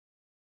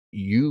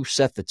you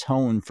set the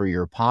tone for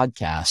your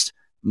podcast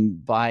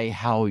by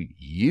how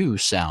you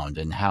sound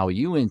and how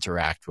you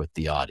interact with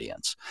the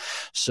audience.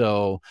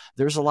 So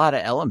there's a lot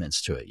of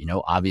elements to it,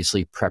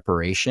 obviously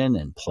preparation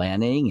and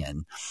planning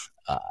and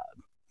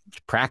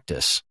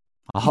practice,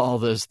 all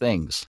those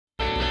things.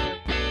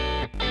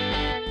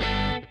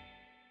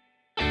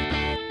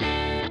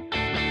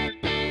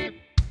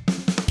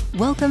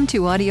 Welcome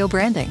to Audio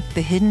Branding,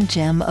 the hidden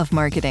gem of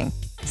marketing.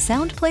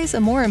 Sound plays a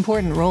more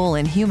important role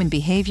in human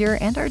behavior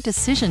and our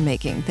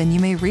decision-making than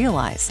you may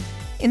realize.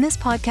 In this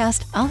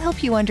podcast, I'll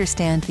help you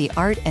understand the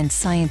art and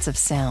science of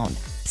sound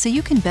so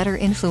you can better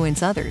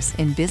influence others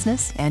in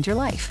business and your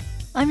life.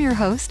 I'm your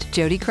host,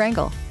 Jody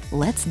Krangle.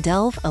 Let's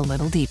delve a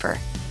little deeper.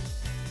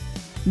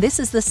 This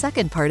is the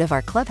second part of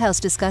our Clubhouse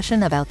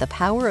discussion about the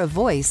power of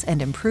voice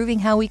and improving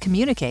how we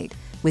communicate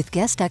with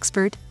guest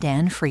expert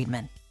Dan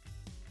Friedman.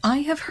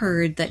 I have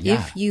heard that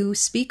if you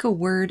speak a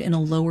word in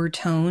a lower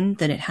tone,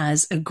 that it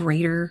has a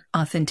greater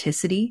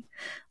authenticity.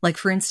 Like,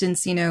 for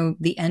instance,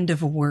 the end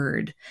of a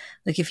word.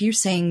 Like, if you're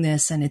saying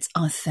this and it's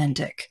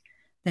authentic,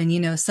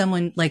 then,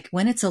 someone, like,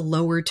 when it's a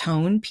lower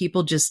tone,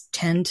 people just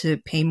tend to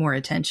pay more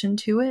attention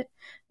to it.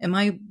 Am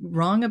I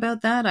wrong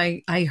about that?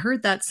 I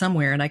heard that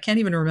somewhere, and I can't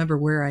even remember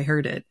where I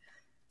heard it.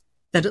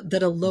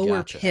 That a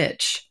lower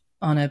pitch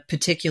on a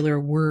particular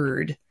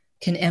word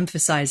can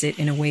emphasize it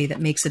in a way that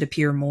makes it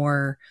appear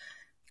more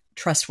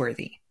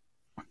trustworthy.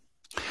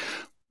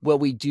 Well,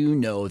 we do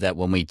know that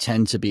when we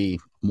tend to be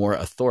more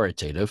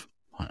authoritative,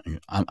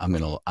 I'm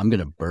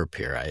gonna burp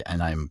here,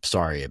 and I'm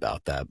sorry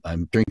about that.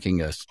 I'm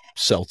drinking a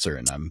seltzer,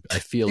 and I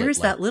feel there's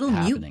it. There's that little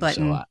mute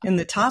button in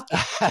the top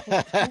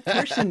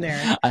portion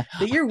there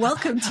that you're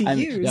welcome to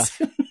use.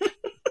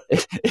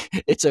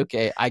 It's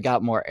okay. I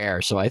got more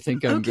air, so I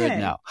think I'm good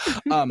now.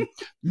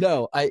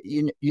 No,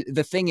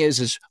 the thing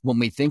is when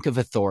we think of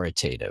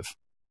authoritative,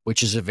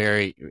 which is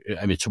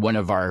it's one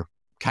of our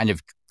kind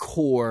of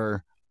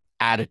core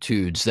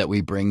attitudes that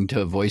we bring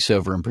to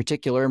voiceover in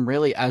particular, and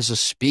really as a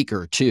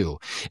speaker too.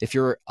 If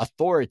you're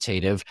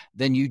authoritative,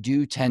 then you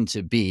do tend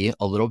to be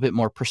a little bit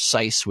more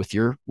precise with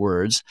your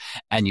words,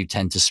 and you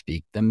tend to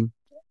speak them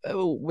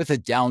with a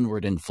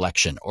downward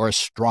inflection or a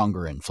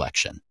stronger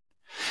inflection.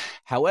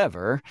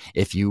 However,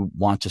 if you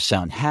want to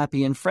sound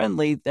happy and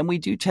friendly, then we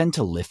do tend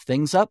to lift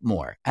things up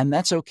more. And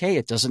that's okay.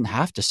 It doesn't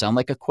have to sound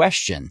like a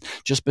question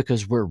just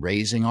because we're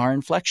raising our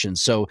inflection.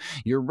 So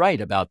you're right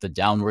about the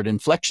downward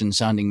inflection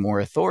sounding more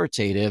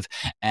authoritative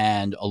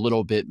and a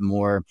little bit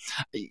more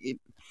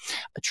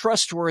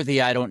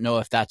trustworthy. I don't know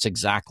if that's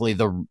exactly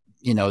the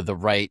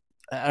right.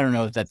 I don't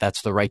know that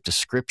that's the right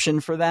description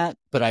for that,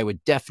 but I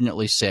would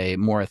definitely say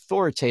more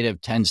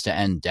authoritative tends to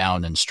end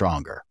down and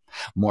stronger.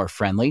 More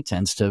friendly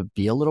tends to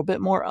be a little bit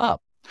more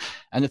up.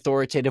 And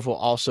authoritative will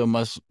also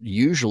must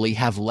usually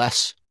have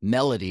less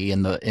melody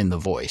in the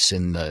voice,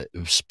 in the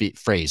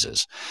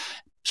phrases.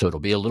 So it'll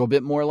be a little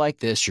bit more like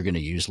this. You're going to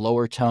use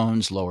lower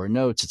tones, lower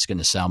notes. It's going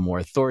to sound more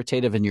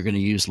authoritative, and you're going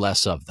to use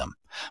less of them.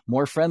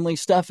 More friendly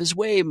stuff is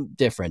way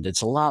different.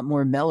 It's a lot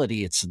more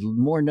melody. It's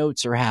more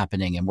notes are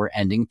happening, and we're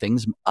ending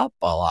things up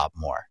a lot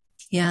more.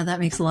 Yeah, that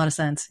makes a lot of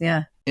sense.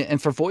 Yeah.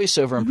 And for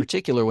voiceover in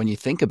particular, when you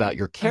think about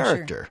your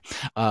character,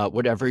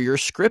 whatever your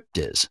script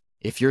is,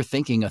 if you're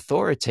thinking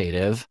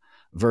authoritative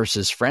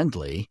versus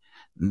friendly,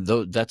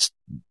 that's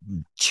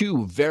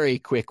two very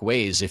quick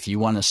ways. If you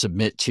want to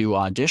submit two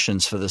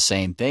auditions for the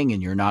same thing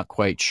and you're not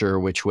quite sure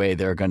which way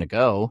they're going to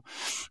go,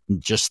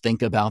 just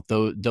think about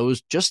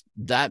those just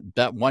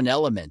that one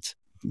element,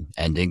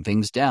 ending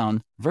things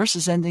down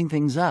versus ending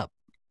things up,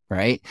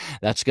 right?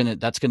 That's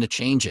gonna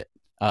change it.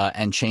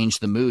 And change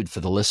the mood for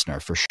the listener,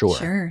 for sure.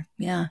 Sure.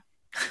 Yeah.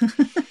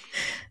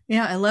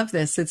 Yeah, I love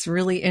this. It's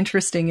really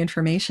interesting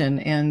information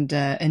and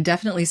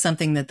definitely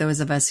something that those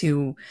of us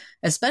who,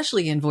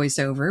 especially in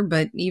voiceover,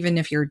 but even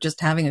if you're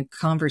just having a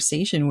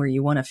conversation where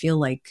you want to feel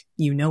like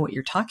you know what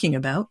you're talking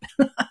about,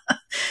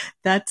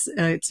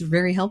 it's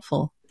very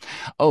helpful.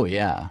 Oh,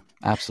 yeah.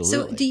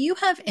 Absolutely. So do you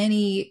have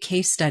any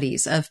case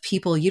studies of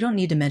people, you don't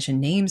need to mention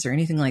names or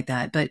anything like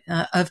that, but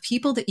of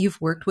people that you've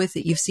worked with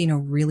that you've seen a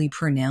really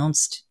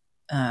pronounced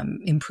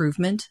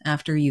improvement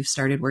after you've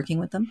started working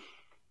with them?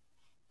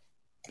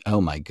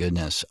 Oh my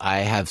goodness.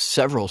 I have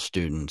several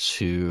students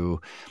who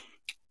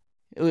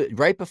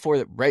right before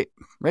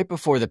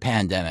the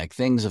pandemic,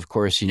 things of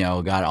course,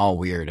 got all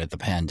weird at the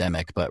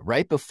pandemic, but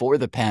right before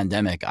the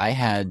pandemic, I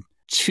had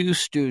two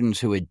students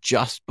who had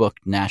just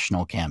booked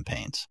national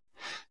campaigns.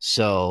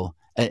 So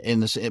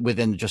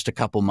within just a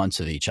couple months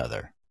of each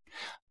other.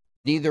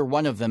 Neither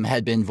one of them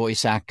had been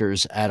voice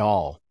actors at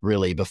all,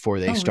 really,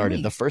 before they started.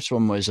 Really? The first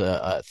one was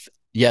a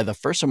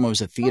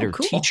theater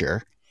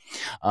teacher.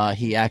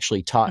 He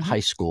actually taught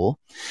high school,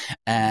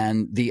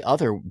 and the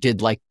other did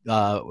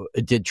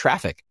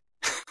traffic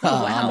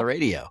on the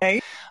radio.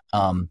 Okay.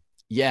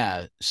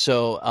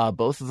 So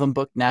both of them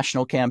booked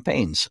national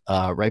campaigns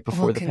right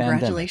before the pandemic.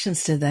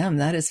 Congratulations to them.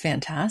 That is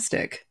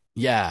fantastic.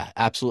 Yeah,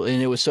 absolutely.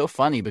 And it was so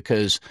funny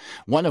because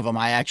one of them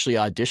I actually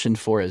auditioned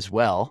for as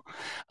well.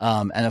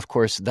 And of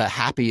course, the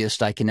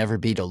happiest I can ever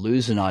be to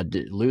lose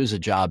a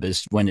job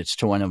is when it's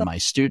to one of my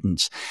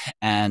students.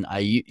 And I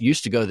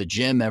used to go to the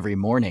gym every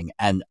morning,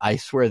 and I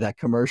swear that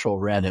commercial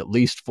ran at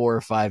least 4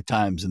 or 5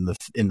 times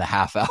in the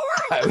half hour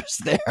I was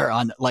there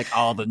on like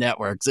all the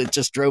networks. It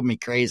just drove me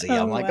crazy.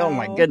 Oh, I'm like, wow. oh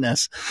my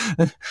goodness.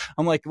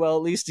 I'm like, well,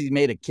 at least he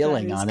made a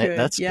killing on it.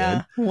 That's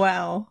yeah. good.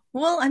 Wow.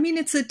 Well, I mean,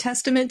 it's a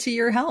testament to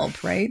your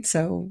help, right?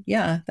 So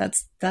yeah,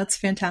 that's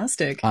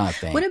fantastic.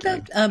 What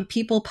about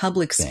people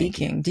public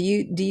speaking? Do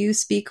you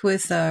speak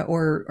with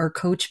or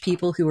coach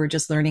people who are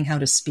just learning how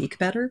to speak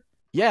better?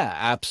 Yeah,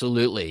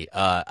 absolutely.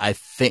 I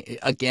think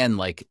again,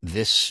 like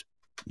this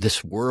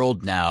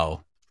world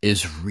now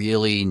is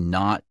really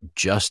not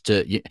just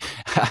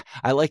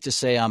I like to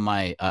say on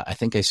my, I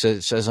think it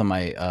says on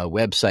my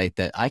website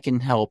that I can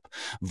help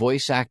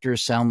voice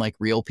actors sound like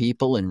real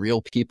people and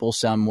real people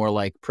sound more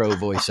like pro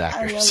voice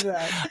actors. I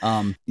love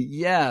that.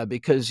 Yeah,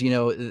 because,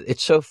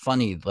 it's so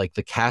funny, like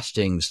the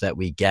castings that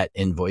we get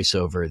in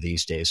voiceover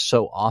these days,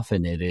 so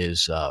often it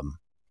is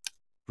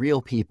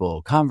real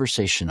people,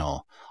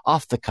 conversational,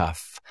 off the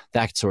cuff,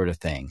 that sort of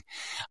thing.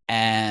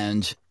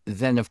 And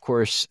then, of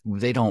course,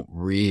 they don't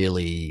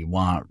really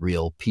want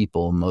real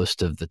people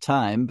most of the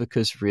time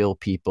because real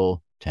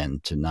people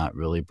tend to not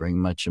really bring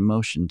much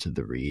emotion to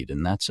the read.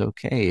 And that's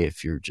okay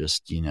if you're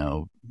just,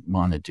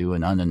 want to do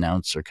an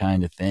unannouncer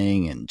kind of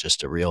thing and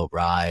just a real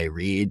wry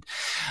read.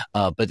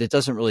 But it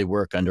doesn't really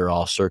work under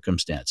all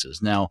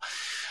circumstances. Now,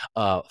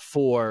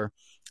 for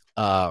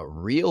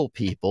real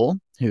people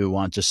who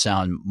want to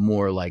sound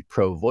more like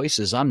pro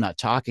voices, I'm not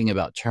talking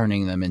about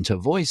turning them into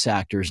voice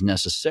actors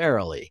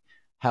necessarily.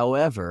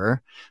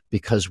 However,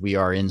 because we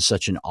are in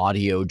such an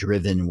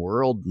audio-driven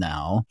world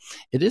now,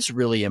 it is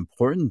really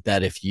important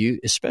that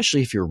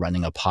especially if you're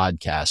running a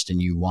podcast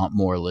and you want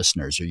more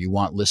listeners or you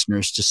want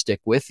listeners to stick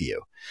with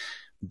you,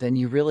 then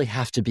you really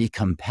have to be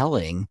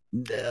compelling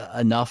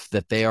enough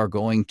that they are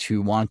going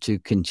to want to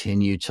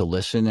continue to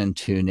listen and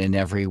tune in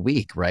every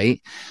week,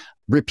 right?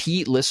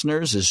 Repeat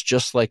listeners is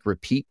just like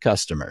repeat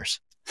customers.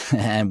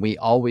 And we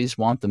always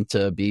want them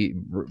to be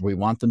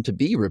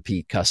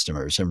repeat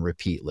customers and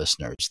repeat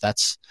listeners.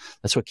 That's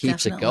what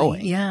keeps Definitely. It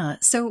going. Yeah.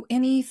 So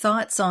any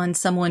thoughts on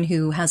someone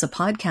who has a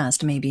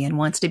podcast maybe and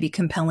wants to be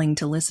compelling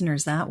to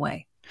listeners that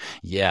way?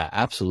 Yeah,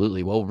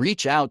 absolutely. Well,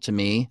 reach out to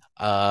me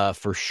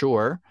for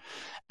sure.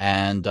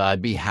 And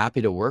I'd be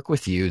happy to work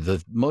with you.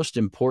 The most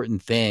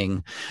important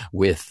thing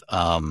with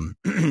podcasting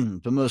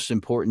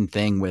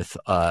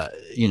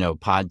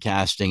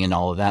and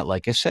all of that,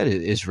 like I said,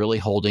 is really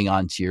holding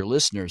on to your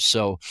listeners.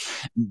 So,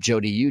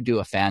 Jody, you do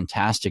a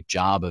fantastic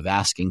job of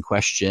asking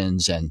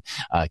questions and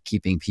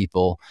keeping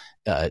people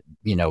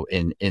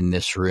in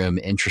this room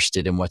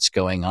interested in what's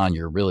going on.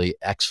 You're really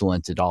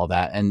excellent at all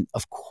that. And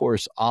of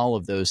course, all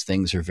of those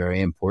things are very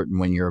important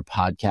when you're a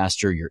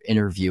podcaster, your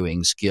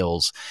interviewing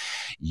skills,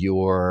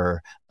 your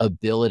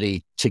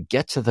ability to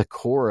get to the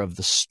core of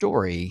the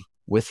story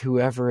with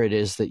whoever it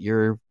is that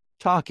you're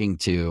talking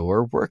to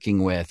or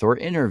working with or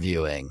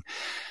interviewing.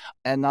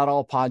 And not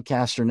all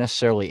podcasts are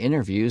necessarily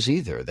interviews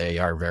either. They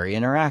are very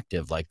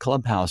interactive, like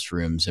clubhouse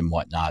rooms and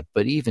whatnot.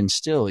 But even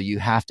still, you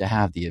have to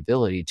have the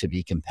ability to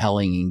be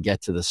compelling and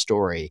get to the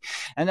story.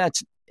 And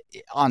that's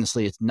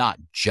honestly, it's not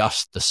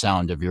just the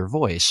sound of your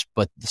voice,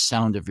 but the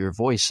sound of your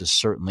voice is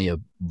certainly a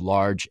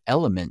large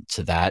element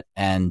to that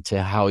and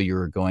to how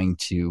you're going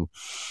to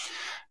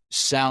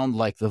sound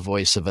like the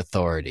voice of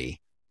authority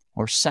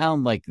or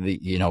sound like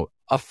a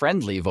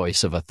friendly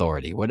voice of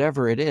authority,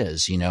 whatever it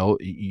is.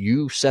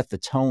 You set the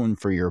tone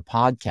for your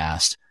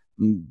podcast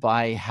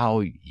by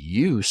how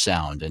you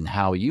sound and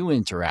how you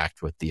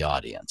interact with the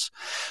audience.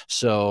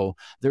 So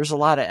there's a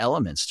lot of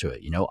elements to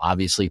it,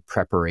 obviously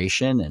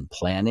preparation and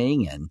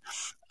planning and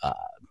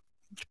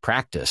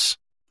practice,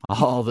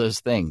 all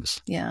those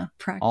things. Yeah,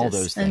 practice. All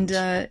those things.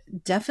 And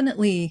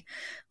definitely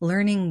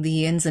learning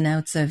the ins and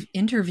outs of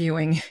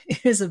interviewing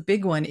is a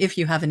big one if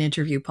you have an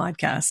interview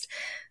podcast.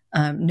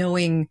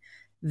 Knowing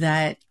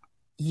that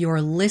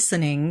you're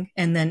listening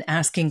and then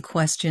asking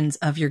questions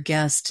of your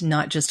guest,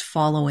 not just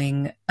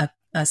following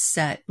a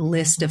set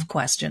list of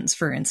questions,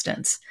 for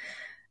instance.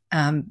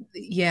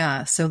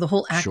 So the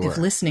whole active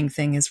listening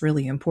thing is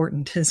really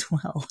important as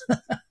well.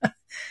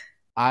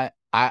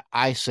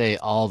 I say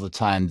all the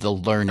time, the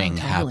learning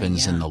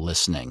happens in the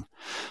listening.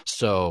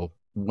 So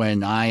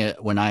when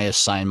I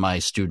assign my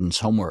students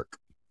homework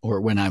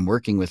or when I'm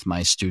working with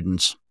my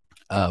students,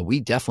 we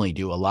definitely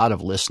do a lot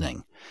of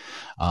listening.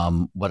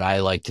 What I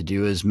like to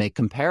do is make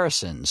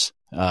comparisons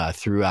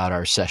throughout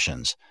our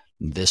sessions,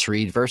 this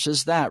read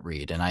versus that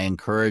read. And I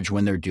encourage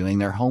when they're doing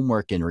their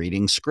homework and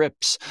reading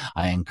scripts,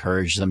 I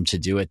encourage them to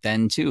do it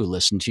then too.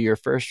 Listen to your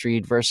first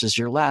read versus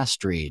your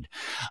last read.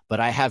 But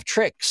I have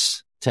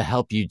tricks to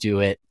help you do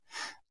it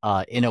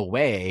in a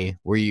way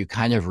where you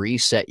kind of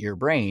reset your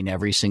brain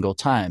every single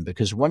time.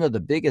 Because one of the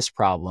biggest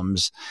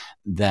problems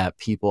that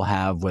people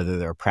have, whether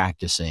they're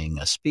practicing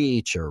a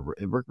speech or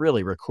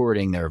really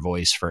recording their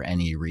voice for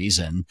any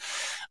reason,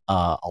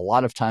 a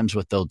lot of times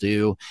what they'll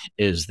do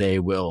is they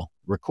will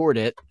record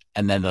it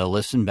and then they'll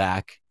listen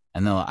back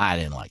and I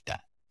didn't like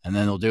that. And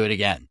then they'll do it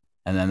again.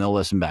 And then they'll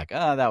listen back.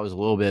 Oh, that was a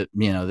little bit,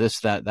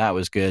 that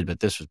was good,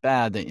 but this was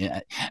bad.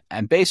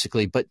 And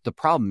basically, but the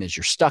problem is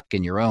you're stuck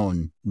in your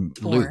own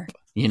loop.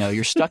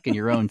 You're stuck in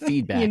your own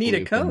feedback you need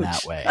loop a coach. in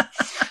that way.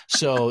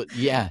 So,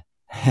 yeah.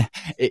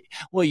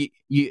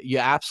 You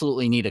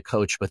absolutely need a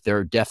coach, but there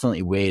are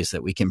definitely ways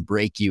that we can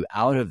break you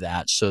out of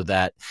that so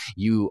that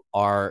you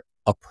are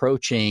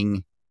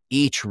approaching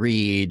each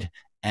read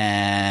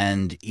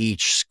and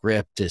each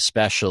script,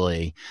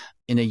 especially,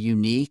 in a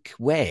unique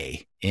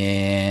way.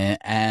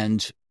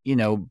 And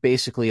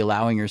basically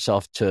allowing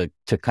yourself to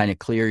kind of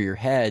clear your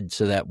head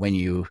so that when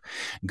you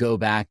go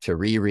back to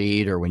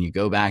reread or when you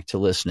go back to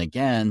listen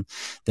again,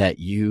 that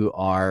you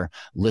are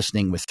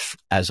listening with,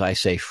 as I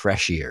say,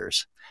 fresh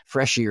ears.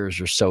 Fresh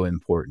ears are so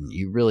important.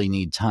 You really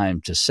need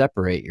time to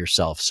separate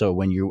yourself. So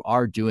when you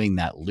are doing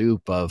that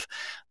loop of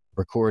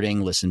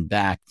recording, listen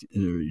back,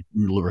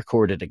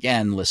 record it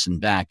again, listen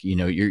back,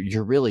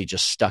 you're really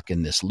just stuck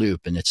in this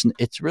loop, and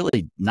it's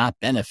really not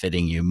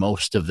benefiting you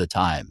most of the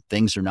time.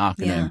 Things are not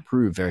going to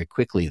improve very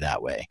quickly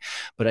that way.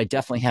 But I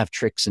definitely have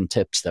tricks and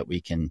tips that we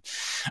can,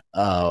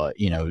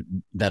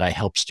 that I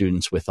help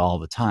students with all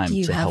the time. Do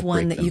you have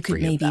one that you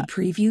could maybe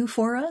preview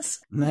for us?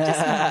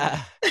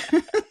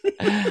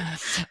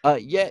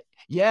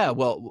 Yeah.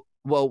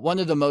 Well, one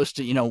of the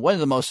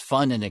most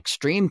fun and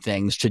extreme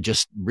things to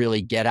just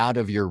really get out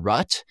of your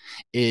rut,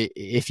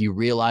 if you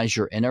realize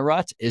you're in a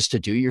rut, is to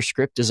do your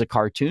script as a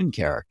cartoon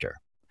character.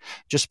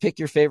 Just pick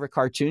your favorite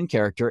cartoon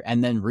character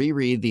and then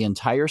reread the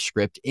entire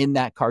script in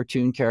that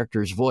cartoon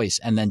character's voice.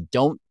 And then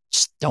don't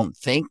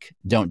think,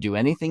 don't do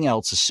anything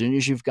else. As soon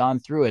as you've gone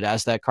through it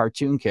as that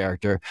cartoon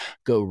character,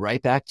 go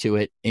right back to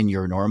it in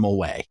your normal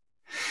way.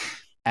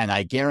 And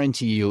I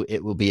guarantee you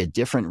it will be a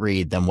different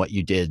read than what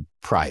you did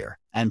prior,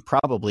 and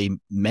probably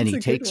many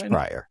takes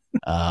prior.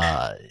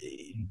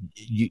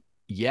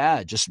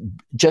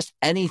 Just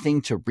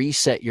anything to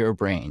reset your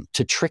brain,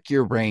 to trick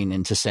your brain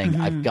into saying,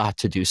 I've got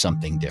to do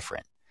something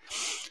different.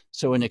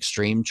 So an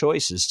extreme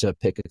choice is to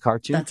pick a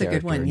cartoon character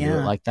good one, and do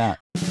it like that.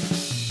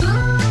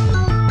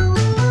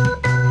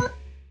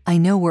 I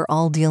know we're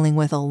all dealing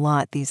with a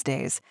lot these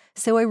days,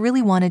 so I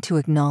really wanted to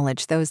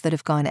acknowledge those that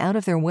have gone out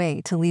of their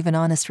way to leave an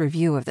honest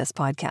review of this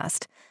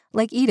podcast.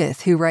 Like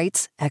Edith, who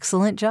writes,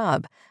 "Excellent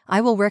job. I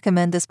will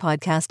recommend this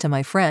podcast to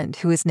my friend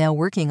who is now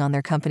working on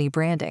their company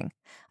branding.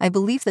 I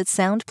believe that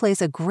sound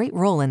plays a great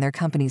role in their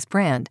company's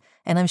brand,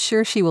 and I'm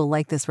sure she will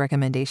like this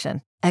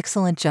recommendation.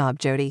 Excellent job,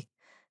 Jody."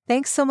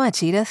 Thanks so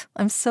much, Edith.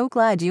 I'm so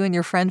glad you and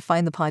your friend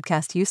find the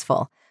podcast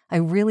useful. I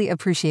really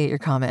appreciate your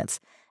comments.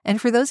 And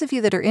for those of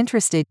you that are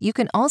interested, you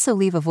can also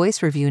leave a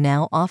voice review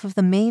now off of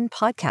the main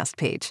podcast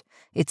page.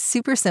 It's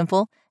super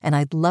simple, and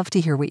I'd love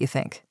to hear what you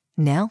think.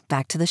 Now,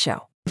 back to the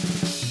show.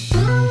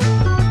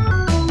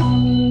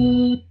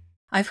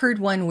 I've heard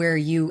one where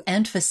you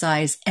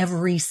emphasize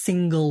every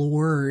single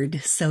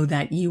word so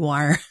that you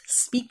are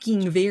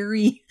speaking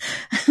very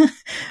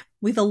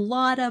with a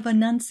lot of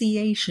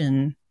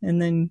enunciation,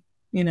 and then,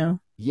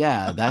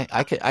 Yeah,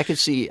 I could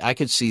see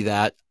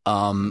that.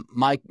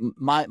 My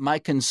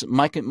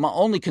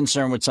only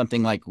concern with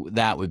something like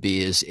that would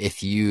be is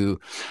if you,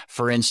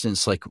 for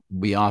instance, like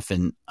we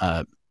often,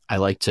 I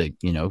like to,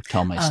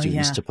 tell my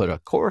students to put a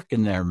cork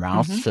in their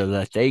mouth so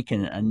that they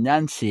can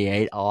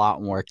enunciate a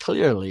lot more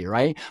clearly,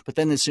 right? But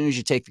then as soon as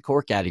you take the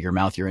cork out of your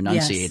mouth, you're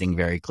enunciating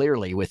very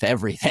clearly with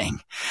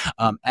everything.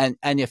 And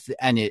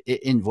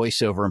in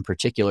voiceover in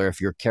particular, if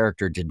your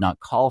character did not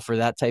call for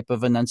that type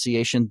of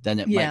enunciation, then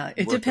it might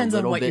it depends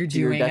on what you're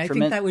doing. I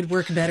think that would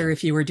work better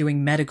if you were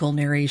doing medical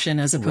narration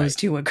as opposed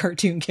to a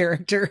cartoon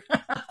character.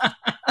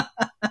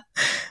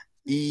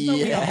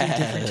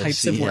 Different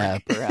types of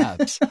work.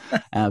 Perhaps.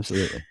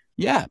 Absolutely.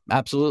 Yeah,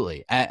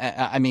 absolutely.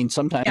 I mean,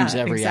 sometimes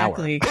every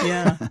hour.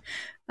 Yeah.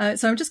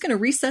 So I'm just going to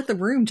reset the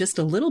room just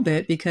a little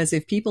bit, because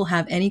if people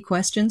have any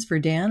questions for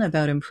Dan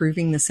about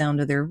improving the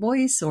sound of their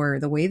voice or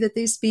the way that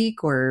they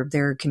speak or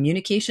their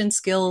communication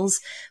skills,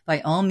 by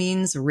all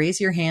means,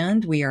 raise your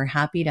hand. We are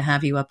happy to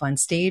have you up on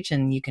stage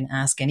and you can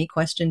ask any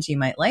questions you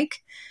might like.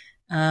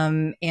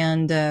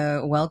 And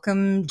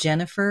welcome,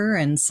 Jennifer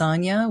and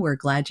Sonia. We're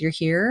glad you're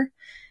here.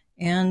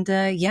 And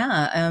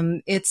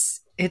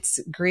it's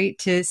great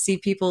to see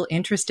people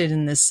interested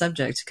in this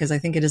subject, because I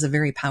think it is a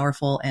very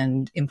powerful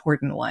and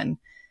important one.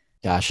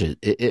 Gosh,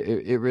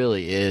 it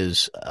really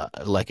is.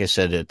 Like I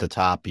said at the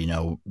top,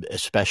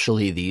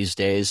 especially these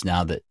days,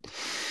 now that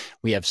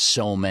we have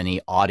so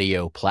many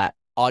audio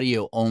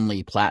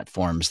only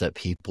platforms that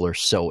people are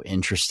so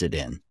interested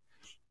in.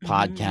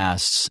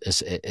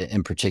 Podcasts,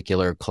 in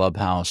particular,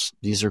 Clubhouse,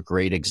 these are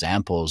great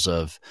examples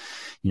of,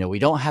 we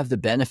don't have the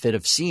benefit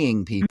of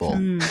seeing people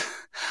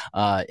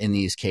in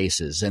these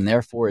cases. And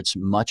therefore, it's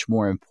much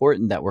more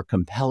important that we're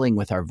compelling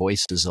with our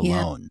voices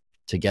alone.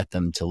 to get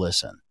them to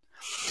listen.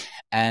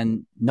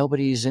 And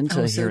nobody's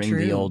into hearing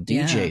the old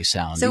DJ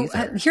sound. So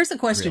either, here's a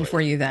question really.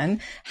 for you then.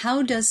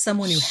 How does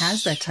someone who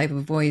has that type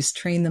of voice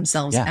train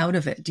themselves out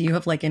of it? Do you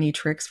have like any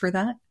tricks for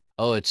that?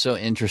 Oh, it's so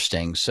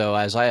interesting. So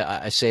as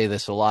I say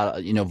this a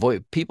lot,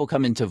 people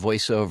come into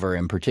voiceover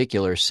in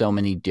particular so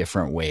many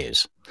different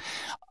ways.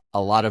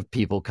 A lot of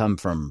people come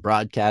from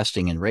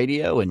broadcasting and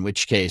radio, in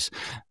which case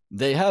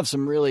they have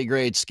some really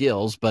great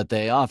skills, but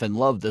they often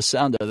love the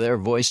sound of their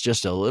voice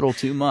just a little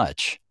too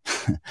much.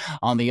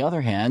 On the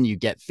other hand, you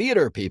get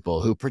theater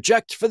people who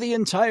project for the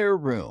entire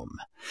room.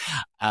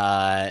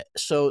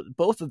 So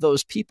both of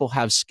those people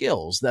have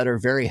skills that are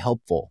very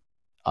helpful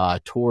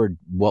toward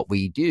what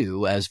we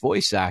do as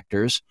voice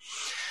actors.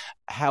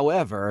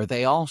 However,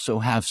 they also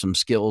have some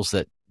skills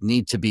that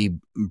need to be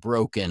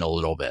broken a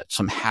little bit,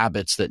 some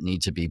habits that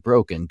need to be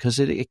broken, because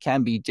it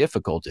can be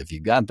difficult. If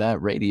you've got that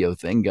radio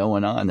thing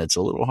going on, it's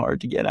a little hard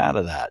to get out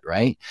of that,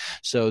 right?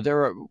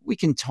 So we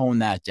can tone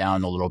that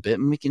down a little bit,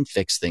 and we can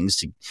fix things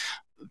to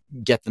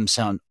get them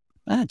sound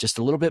just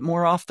a little bit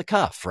more off the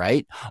cuff,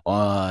 right?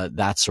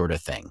 That sort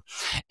of thing.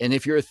 And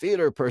if you're a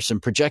theater person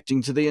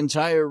projecting to the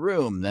entire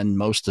room, then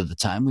most of the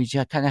time we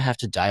just kind of have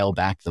to dial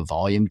back the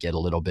volume, get a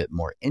little bit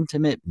more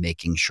intimate,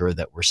 making sure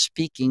that we're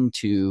speaking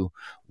to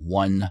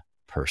one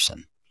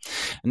person.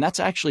 And that's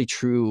actually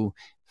true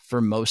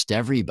for most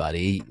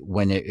everybody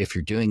if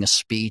you're doing a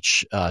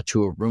speech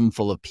to a room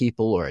full of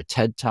people, or a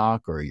TED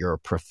Talk, or you're a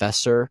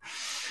professor.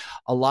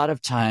 A lot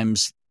of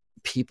times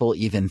people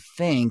even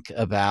think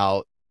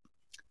about,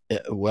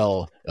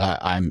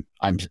 and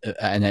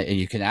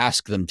you can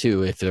ask them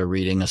too if they're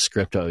reading a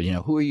script.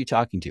 Who are you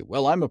talking to?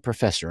 Well, I'm a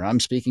professor.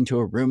 I'm speaking to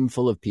a room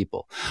full of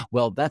people.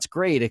 Well, that's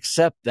great,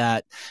 except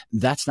that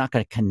that's not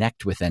going to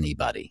connect with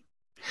anybody.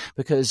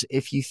 Because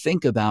if you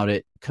think about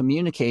it,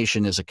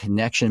 communication is a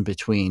connection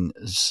between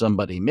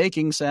somebody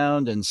making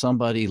sound and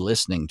somebody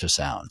listening to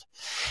sound.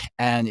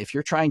 And if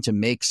you're trying to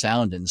make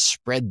sound and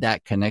spread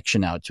that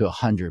connection out to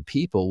 100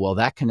 people, well,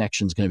 that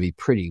connection is going to be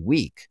pretty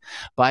weak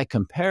by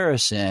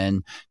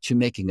comparison to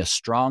making a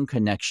strong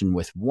connection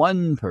with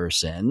one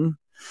person,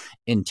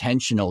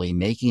 intentionally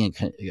making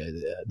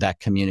that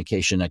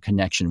communication a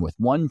connection with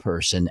one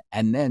person,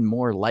 and then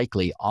more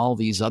likely all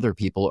these other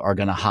people are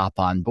going to hop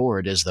on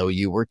board as though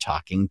you were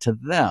talking to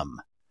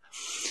them.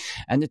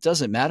 And it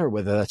doesn't matter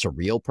whether that's a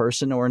real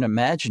person or an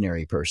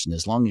imaginary person.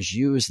 As long as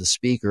you as the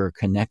speaker are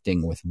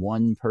connecting with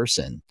one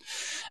person,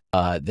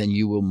 then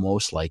you will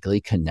most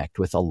likely connect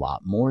with a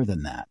lot more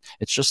than that.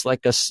 It's just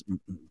like a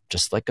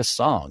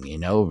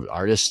song,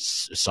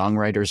 artists,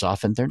 songwriters,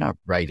 often they're not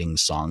writing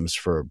songs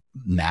for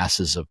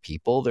masses of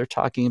people. They're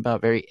talking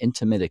about very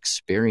intimate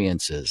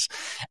experiences,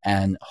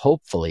 and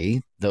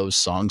hopefully those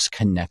songs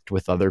connect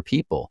with other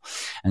people.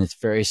 And it's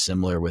very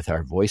similar with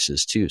our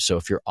voices too. So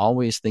if you're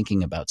always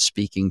thinking about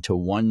speaking to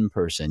one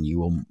person, you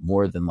will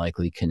more than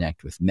likely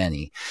connect with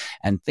many.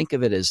 And think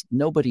of it as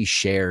nobody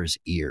shares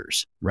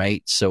ears,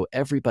 right? So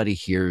everybody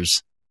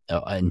hears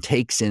and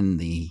takes in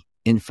the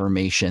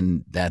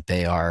information that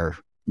they are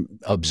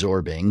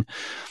absorbing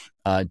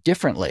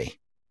differently.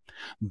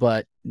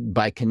 But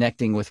by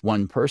connecting with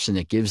one person,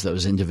 it gives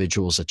those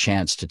individuals a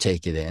chance to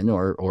take it in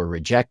or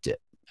reject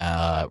it,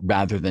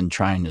 rather than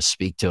trying to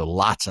speak to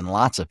lots and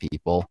lots of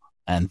people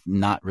and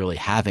not really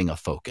having a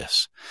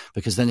focus,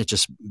 because then it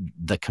just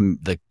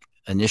the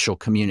initial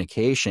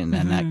communication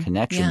and that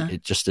connection,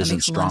 it just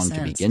isn't strong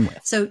to begin with.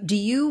 So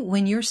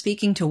when you're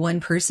speaking to one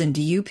person,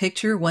 do you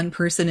picture one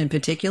person in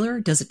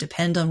particular? Does it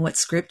depend on what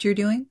script you're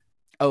doing?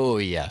 Oh,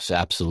 yes,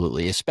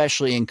 absolutely.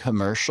 Especially in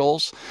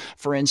commercials.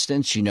 For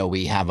instance, I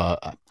have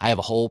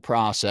a whole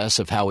process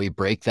of how we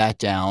break that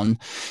down.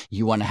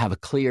 You want to have a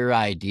clear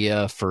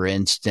idea, for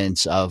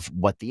instance, of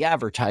what the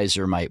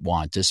advertiser might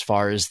want as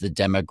far as the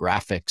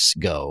demographics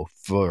go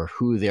for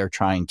who they're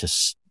trying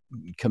to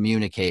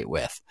communicate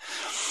with.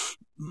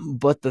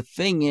 But the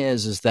thing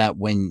is that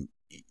when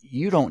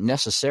you don't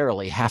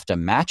necessarily have to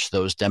match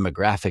those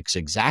demographics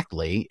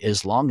exactly,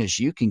 as long as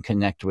you can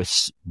connect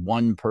with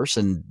one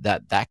person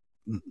that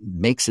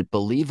makes it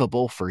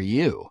believable for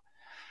you.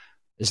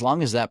 As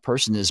long as that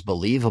person is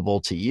believable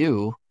to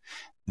you,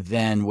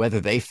 then whether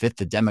they fit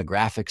the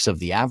demographics of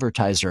the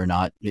advertiser or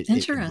not,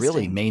 it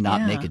really may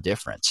not make a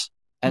difference.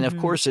 And of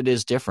course it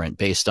is different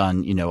based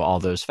on, all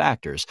those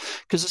factors,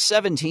 because a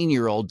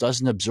 17-year-old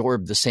doesn't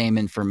absorb the same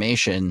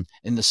information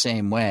in the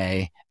same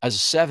way as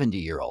a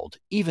 70-year-old,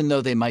 even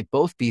though they might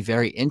both be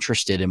very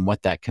interested in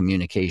what that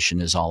communication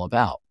is all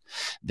about.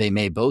 They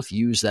may both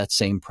use that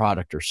same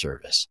product or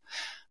service,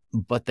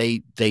 but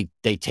they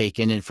take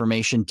in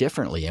information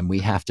differently, and we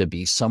have to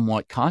be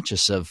somewhat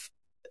conscious of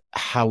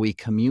how we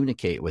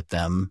communicate with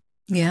them.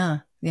 Yeah.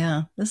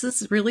 This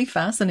is really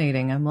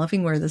fascinating. I'm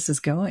loving where this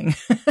is going.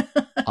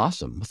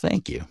 Awesome. Well,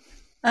 thank you.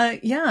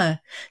 Yeah.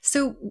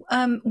 So,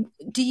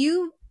 do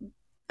you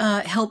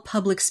help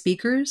public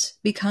speakers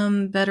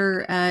become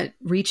better at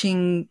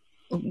reaching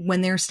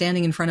when they're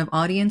standing in front of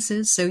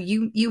audiences? So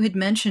you had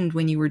mentioned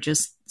when you were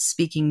just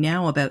speaking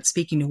now about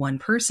speaking to one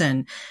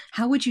person.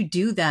 How would you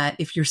do that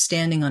if you're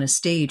standing on a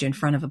stage in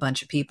front of a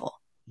bunch of people?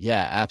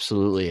 Yeah,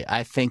 absolutely.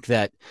 I think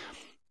that,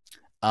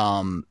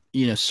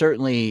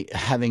 certainly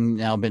having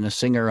now been a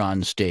singer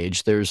on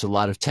stage, there's a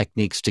lot of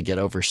techniques to get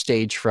over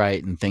stage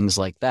fright and things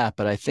like that.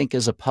 But I think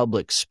as a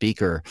public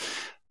speaker,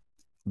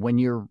 when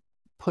you're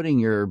putting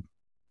your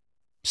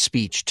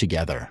speech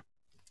together,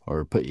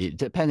 or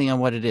depending on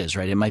what it is,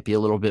 right? It might be a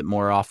little bit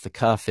more off the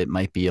cuff. It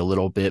might be a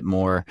little bit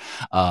more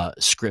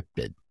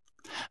scripted.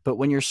 But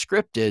when you're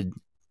scripted,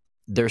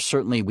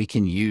 we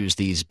can use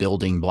these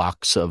building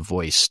blocks of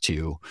voice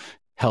to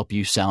help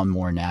you sound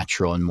more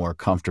natural and more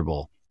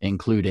comfortable,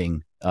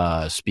 including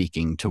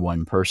speaking to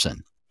one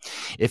person.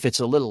 If it's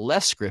a little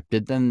less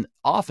scripted, then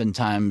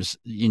oftentimes,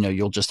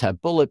 you'll just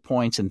have bullet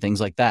points and things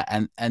like that.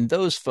 And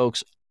those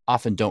folks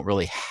often don't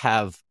really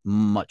have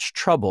much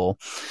trouble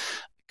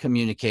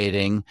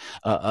communicating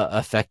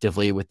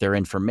effectively with their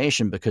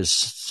information, because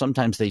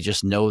sometimes they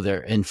just know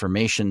their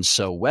information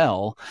so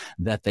well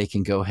that they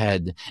can go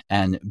ahead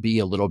and be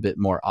a little bit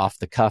more off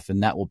the cuff,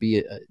 and that will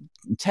be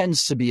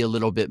tends to be a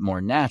little bit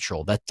more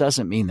natural. That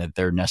doesn't mean that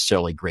they're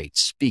necessarily great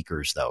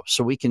speakers, though.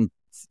 So we can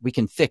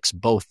fix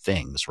both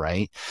things,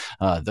 right?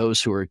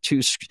 Those who are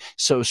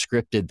so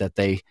scripted that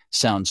they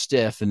sound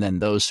stiff, and then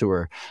those who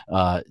are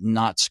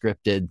not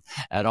scripted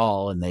at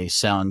all and they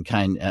sound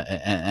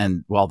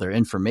and while their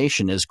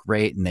information is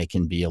great and they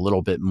can be a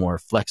little bit more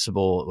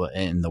flexible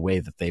in the way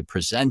that they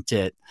present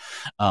it,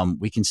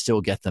 we can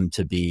still get them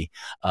to be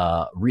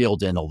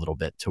reeled in a little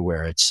bit to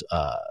where it's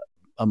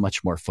a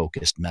much more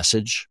focused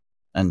message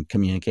and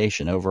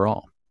communication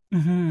overall.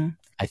 Mm-hmm.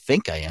 I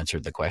think I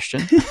answered the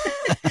question.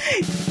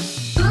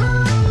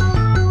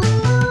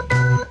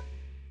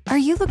 Are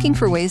you looking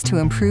for ways to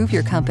improve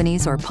your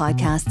company's or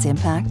podcast's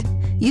impact?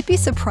 You'd be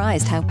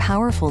surprised how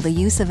powerful the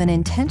use of an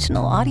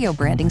intentional audio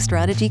branding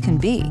strategy can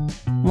be.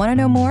 Want to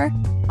know more?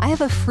 I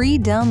have a free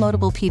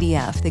downloadable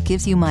PDF that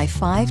gives you my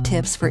 5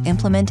 tips for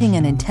implementing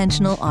an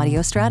intentional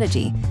audio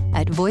strategy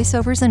at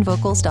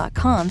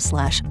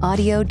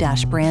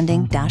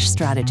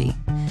voiceoversandvocals.com/audio-branding-strategy.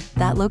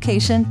 That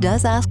location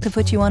does ask to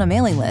put you on a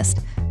mailing list,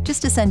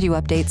 just to send you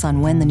updates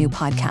on when the new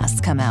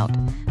podcasts come out.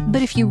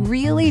 But if you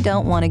really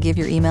don't want to give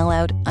your email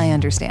out, I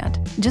understand.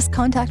 Just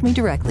contact me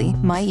directly.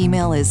 My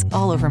email is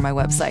all over my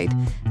website,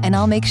 and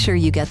I'll make sure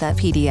you get that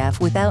PDF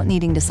without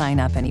needing to sign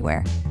up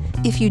anywhere.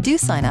 If you do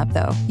sign up,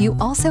 though, you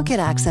also get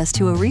access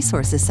to a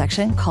resources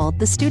section called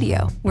The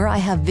Studio, where I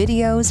have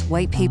videos,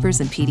 white papers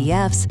and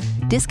PDFs,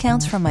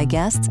 discounts from my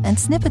guests, and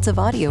snippets of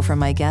audio from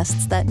my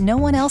guests that no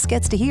one else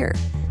gets to hear.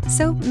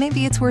 So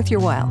maybe it's worth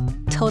your while.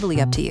 Totally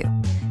up to you.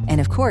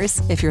 And of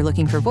course, if you're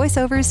looking for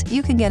voiceovers,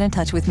 you can get in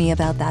touch with me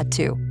about that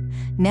too.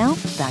 Now,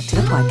 back to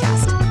the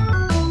podcast.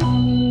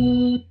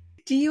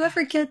 Do you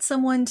ever get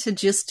someone to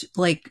just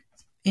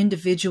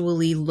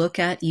individually look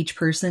at each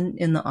person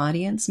in the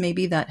audience?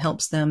 Maybe that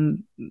helps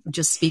them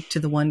just speak to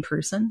the one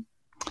person?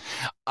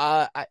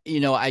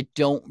 I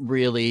don't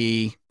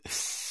really.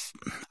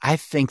 I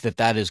think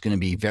that is going to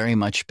be very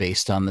much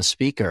based on the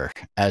speaker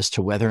as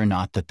to whether or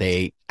not that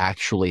they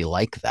actually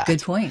like that.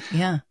 Good point.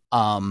 Yeah.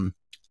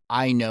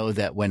 I know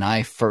that when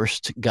I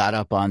first got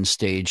up on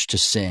stage to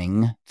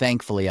sing,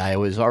 thankfully I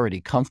was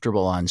already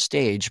comfortable on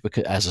stage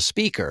because as a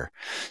speaker.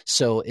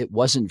 So it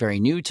wasn't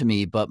very new to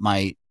me, but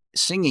my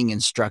singing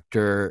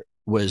instructor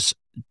was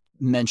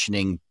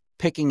mentioning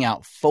picking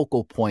out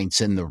focal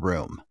points in the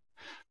room,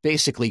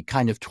 basically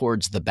kind of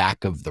towards the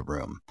back of the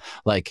room.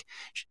 Like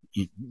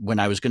when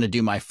I was going to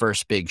do my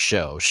first big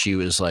show, she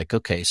was like,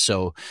 okay,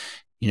 so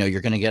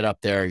you're going to get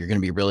up there, you're going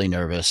to be really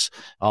nervous,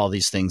 all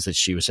these things that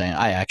she was saying.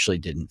 I actually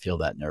didn't feel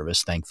that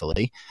nervous,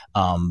 thankfully.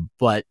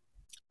 But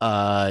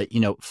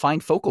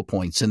find focal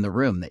points in the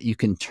room that you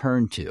can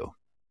turn to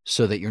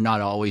so that you're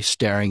not always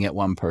staring at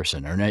one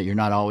person or you're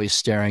not always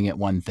staring at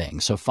one thing.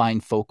 So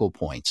find focal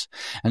points.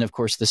 And of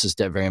course, this is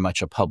very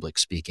much a public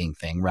speaking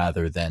thing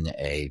rather than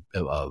a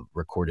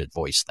recorded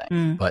voice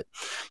thing. But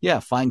yeah,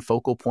 find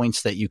focal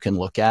points that you can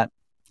look at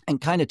and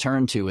kind of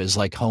turn to as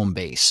like home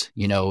base,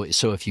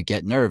 so if you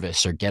get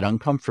nervous or get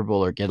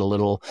uncomfortable or get a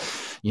little,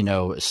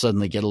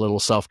 suddenly get a little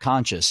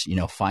self-conscious,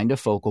 find a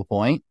focal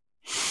point,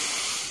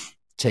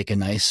 take a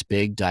nice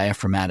big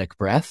diaphragmatic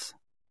breath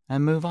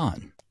and move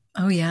on.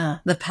 Oh yeah.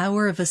 The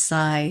power of a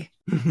sigh.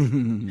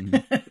 Yeah.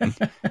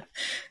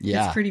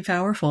 It's pretty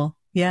powerful.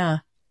 Yeah.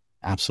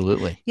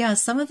 Absolutely. Yeah.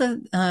 Some of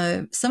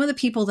the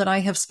people that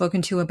I have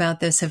spoken to about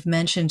this have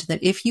mentioned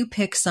that if you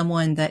pick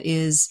someone that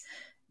is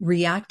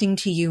reacting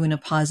to you in a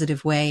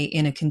positive way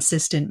in a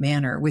consistent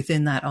manner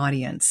within that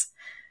audience,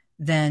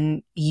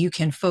 then you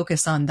can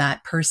focus on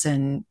that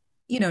person,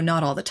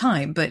 not all the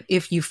time, but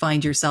if you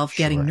find yourself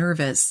getting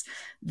nervous,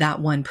 that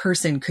one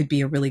person could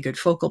be a really good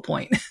focal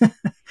point.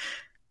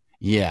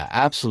 Yeah,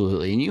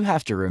 absolutely. And you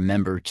have to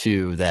remember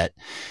too that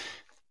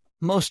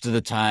most of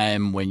the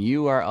time when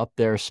you are up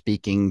there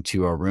speaking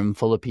to a room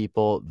full of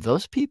people,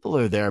 those people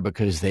are there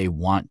because they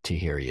want to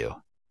hear you.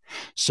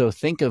 So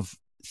think of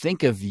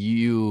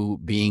you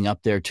being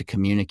up there to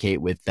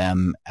communicate with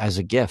them as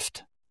a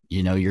gift.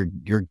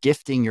 You're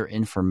gifting your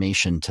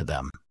information to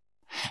them.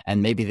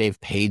 and maybe they've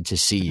paid to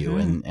see you,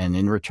 and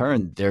in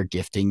return, they're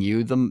gifting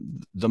you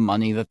the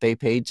money that they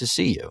paid to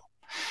see you.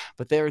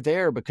 But they're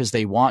there because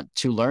they want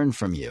to learn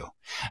from you.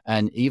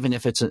 And even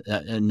if it's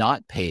a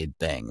not paid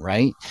thing,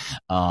 right?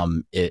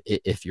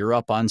 If you're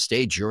up on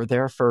stage, you're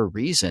there for a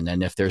reason.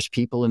 And if there's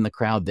people in the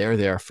crowd, they're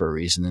there for a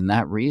reason. And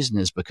that reason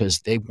is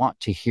because they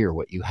want to hear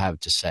what you have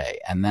to say.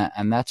 And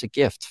that's a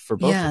gift for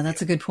both of you. Yeah,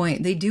 that's a good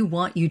point. They do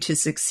want you to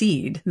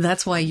succeed.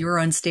 That's why you're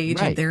on stage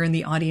and they're in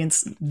the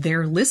audience.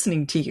 They're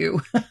listening to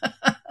you.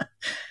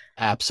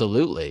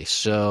 Absolutely.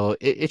 So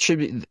it should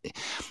be...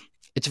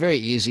 It's very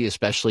easy,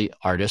 especially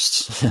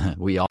artists.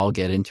 We all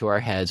get into our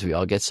heads. We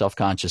all get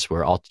self-conscious.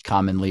 We're all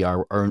commonly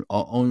our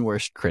own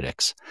worst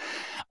critics.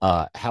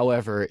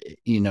 However,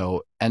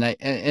 and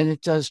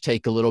it does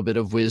take a little bit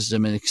of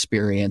wisdom and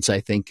experience,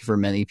 I think, for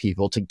many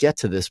people to get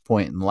to this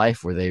point in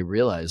life where they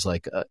realize,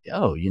 like,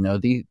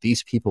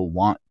 these people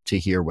want to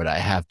hear what I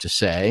have to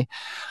say,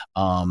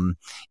 and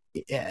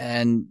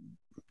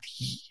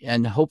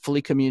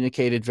hopefully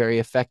communicate it very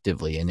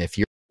effectively. And if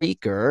you're a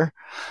speaker,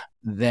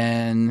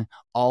 then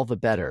all the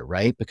better,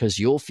 right? Because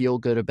you'll feel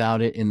good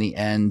about it in the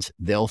end.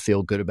 They'll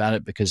feel good about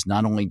it because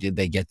not only did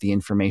they get the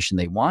information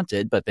they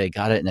wanted, but they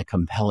got it in a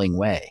compelling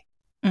way.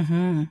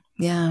 Mm-hmm.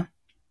 Yeah.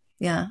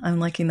 Yeah, I'm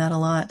liking that a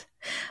lot.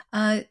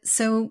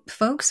 So,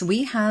 folks,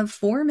 we have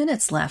 4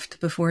 minutes left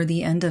before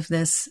the end of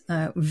this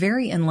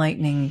very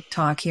enlightening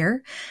talk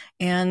here.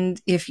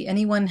 And if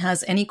anyone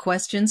has any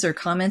questions or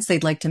comments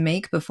they'd like to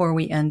make before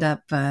we end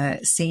up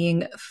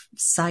saying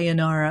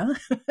sayonara,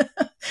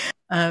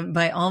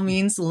 by all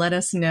means, let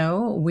us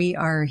know. We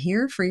are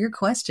here for your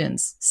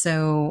questions.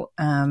 So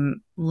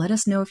let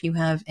us know if you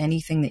have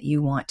anything that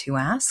you want to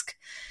ask.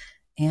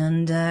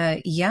 And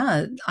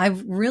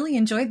I've really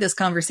enjoyed this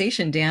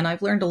conversation, Dan.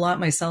 I've learned a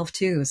lot myself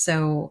too.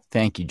 So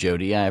thank you,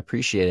 Jody. I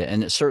appreciate it.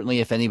 And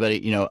certainly if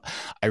anybody,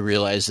 I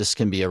realize this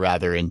can be a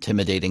rather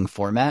intimidating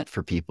format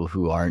for people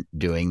who aren't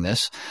doing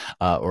this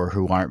or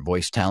who aren't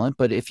voice talent.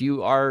 But if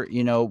you are,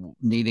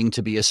 needing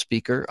to be a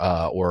speaker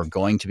or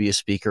going to be a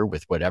speaker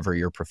with whatever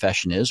your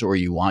profession is, or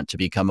you want to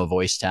become a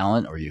voice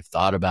talent, or you've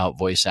thought about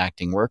voice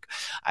acting work,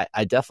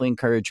 I definitely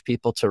encourage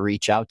people to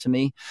reach out to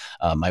me.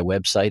 My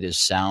website is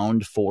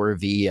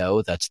Sound4VO.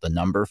 That's the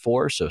number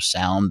 4. So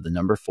sound, the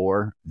number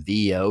 4,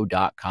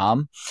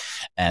 VO.com.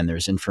 And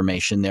there's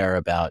information there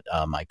about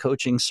my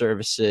coaching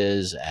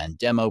services and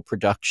demo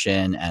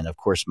production. And of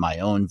course, my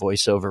own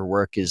voiceover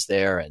work is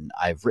there. And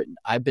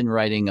I've been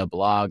writing a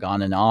blog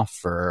on and off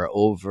for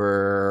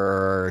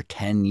over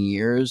 10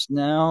 years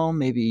now,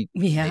 maybe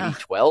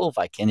 12.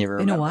 I can't even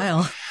remember. Been a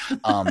while.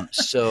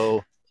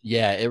 So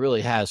yeah, it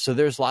really has. So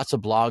there's lots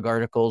of blog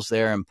articles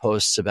there and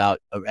posts about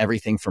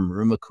everything from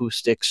room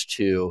acoustics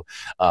to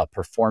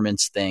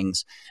performance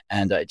things.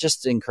 And I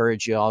just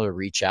encourage you all to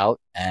reach out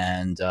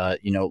and,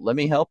 let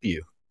me help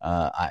you.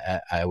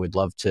 I would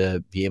love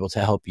to be able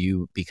to help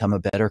you become a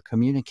better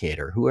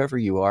communicator, whoever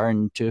you are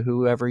and to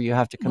whoever you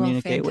have to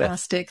communicate with.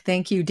 Fantastic.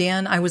 Thank you,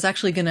 Dan. I was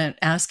actually going to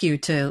ask you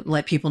to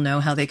let people know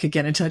how they could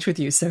get in touch with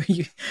you. So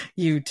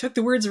you took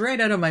the words right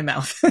out of my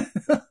mouth.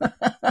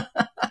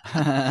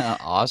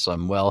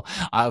 Awesome. Well,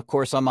 of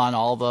course, I'm on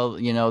all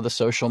the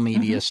social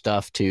media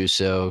stuff too.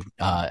 So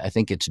I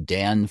think it's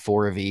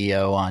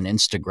Dan4VO on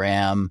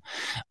Instagram,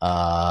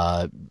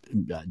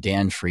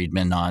 Dan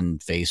Friedman on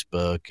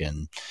Facebook,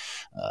 and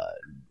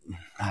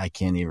I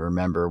can't even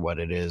remember what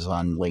it is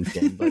on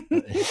LinkedIn, but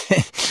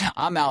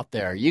I'm out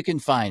there. You can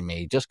find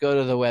me. Just go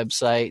to the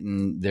website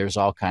and there's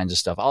all kinds of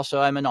stuff.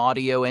 Also, I'm an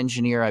audio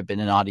engineer. I've been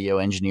an audio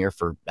engineer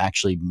for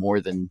actually more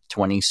than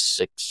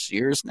 26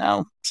 years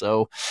now.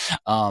 So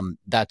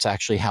that's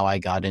actually how I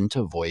got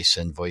into voice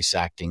and voice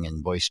acting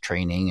and voice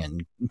training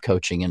and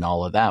coaching, and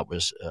all of that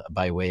was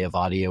by way of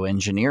audio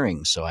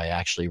engineering. So I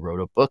actually wrote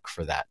a book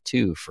for that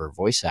too, for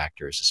voice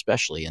actors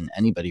especially, and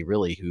anybody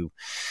really who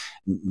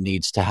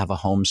needs to have a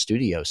home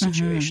studio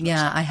situation.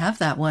 Yeah, I have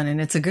that one and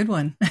it's a good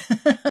one.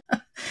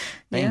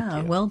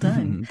 Yeah, well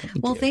done.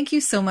 Thank you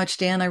so much,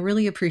 Dan. I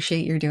really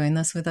appreciate you doing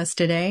this with us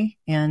today.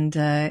 And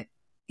I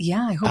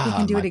hope we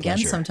can do it again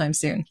sometime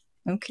soon.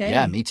 Okay.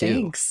 Yeah, me too.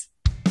 Thanks.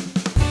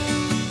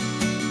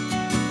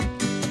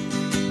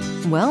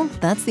 Well,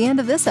 that's the end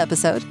of this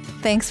episode.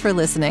 Thanks for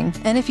listening.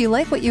 And if you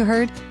like what you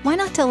heard, why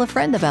not tell a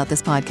friend about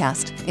this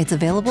podcast? It's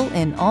available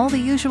in all the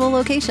usual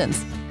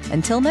locations.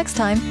 Until next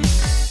time.